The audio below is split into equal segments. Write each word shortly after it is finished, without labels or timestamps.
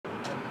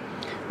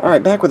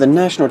Alright, back with a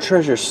National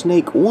Treasure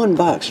Snake one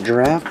box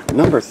draft.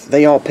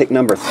 They all pick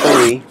number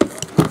 3.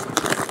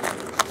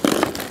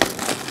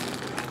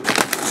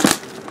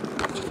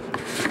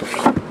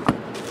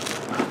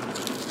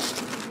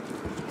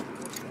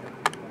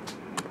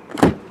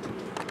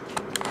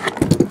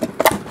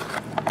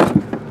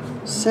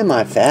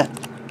 Semi-fat.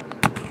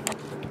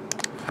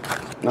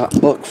 Not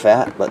book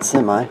fat, but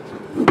semi.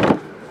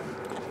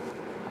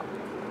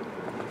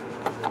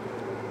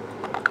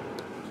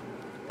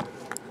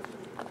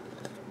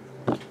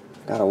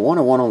 Got a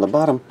 101 on the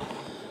bottom.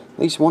 At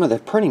least one of the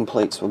printing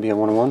plates will be a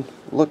 101.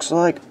 Looks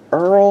like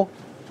Earl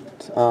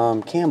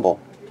Campbell.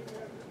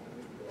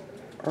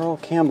 Earl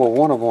Campbell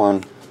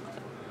 101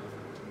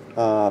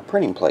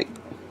 printing plate.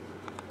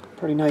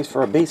 Pretty nice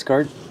for a base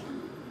card.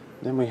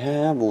 Then we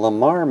have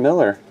Lamar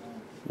Miller,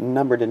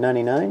 numbered to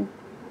 99.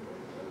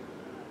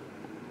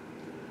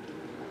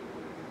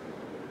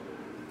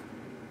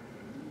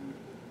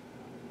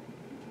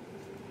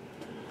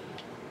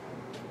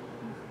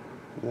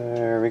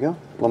 There we go.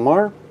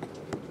 Lamar.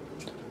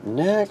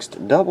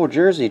 Next, double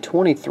jersey,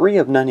 23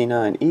 of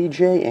 99.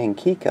 EJ and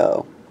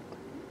Kiko.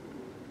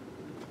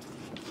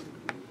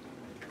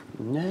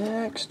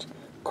 Next,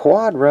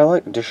 quad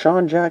relic,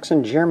 Deshaun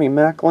Jackson, Jeremy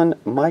Maclin,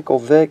 Michael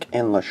Vick,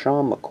 and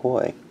LaShawn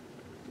McCoy.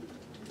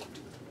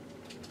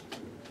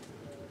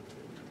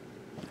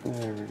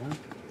 There we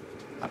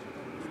go.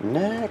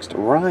 Next,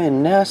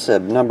 Ryan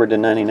Nassib, numbered to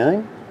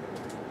 99.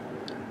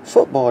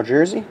 Football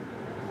jersey.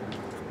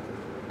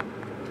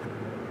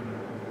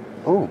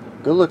 Oh,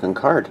 good looking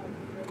card.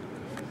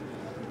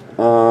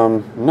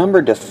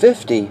 Numbered to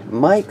 50,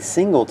 Mike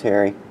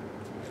Singletary.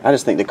 I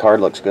just think the card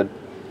looks good.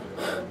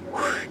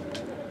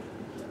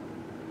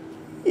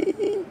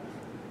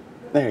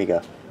 There you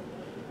go.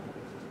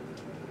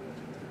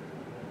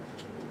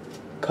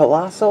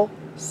 Colossal,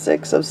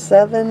 6 of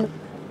 7,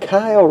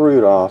 Kyle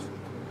Rudolph.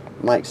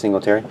 Mike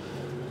Singletary.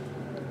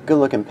 Good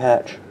looking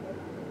patch.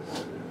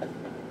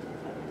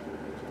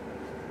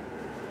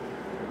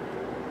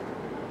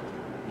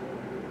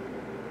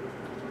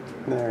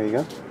 There you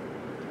go.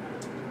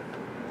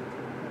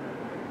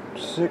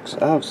 6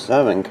 of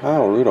 7,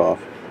 Kyle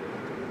Rudolph.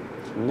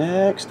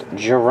 Next,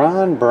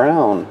 Jaron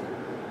Brown,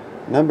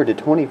 numbered to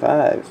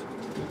 25.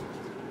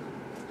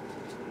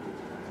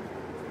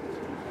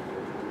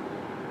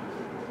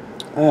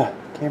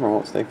 Camera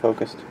won't stay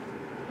focused.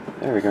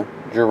 There we go.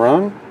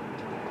 Jaron.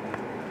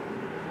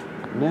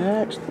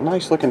 Next,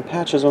 nice looking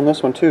patches on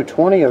this one too.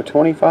 20 of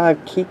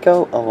 25,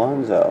 Kiko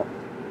Alonso.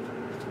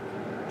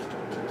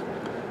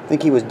 I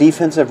think he was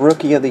Defensive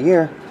Rookie of the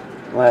Year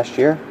last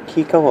year.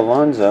 Kiko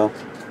Alonso.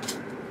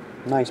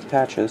 Nice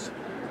patches.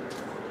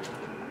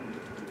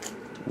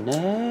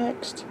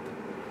 Next,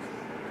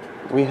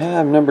 we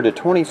have number to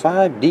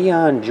 25,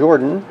 Deion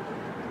Jordan.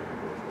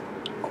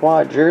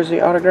 Quad jersey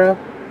autograph.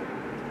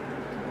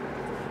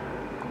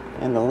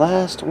 And the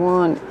last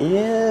one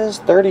is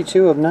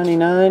 32 of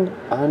 99,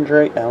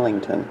 Andre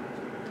Ellington.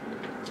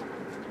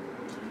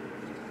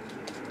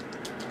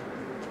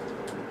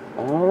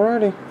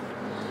 Alrighty.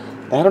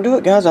 That'll do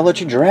it, guys. I'll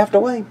let you draft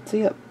away.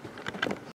 See ya.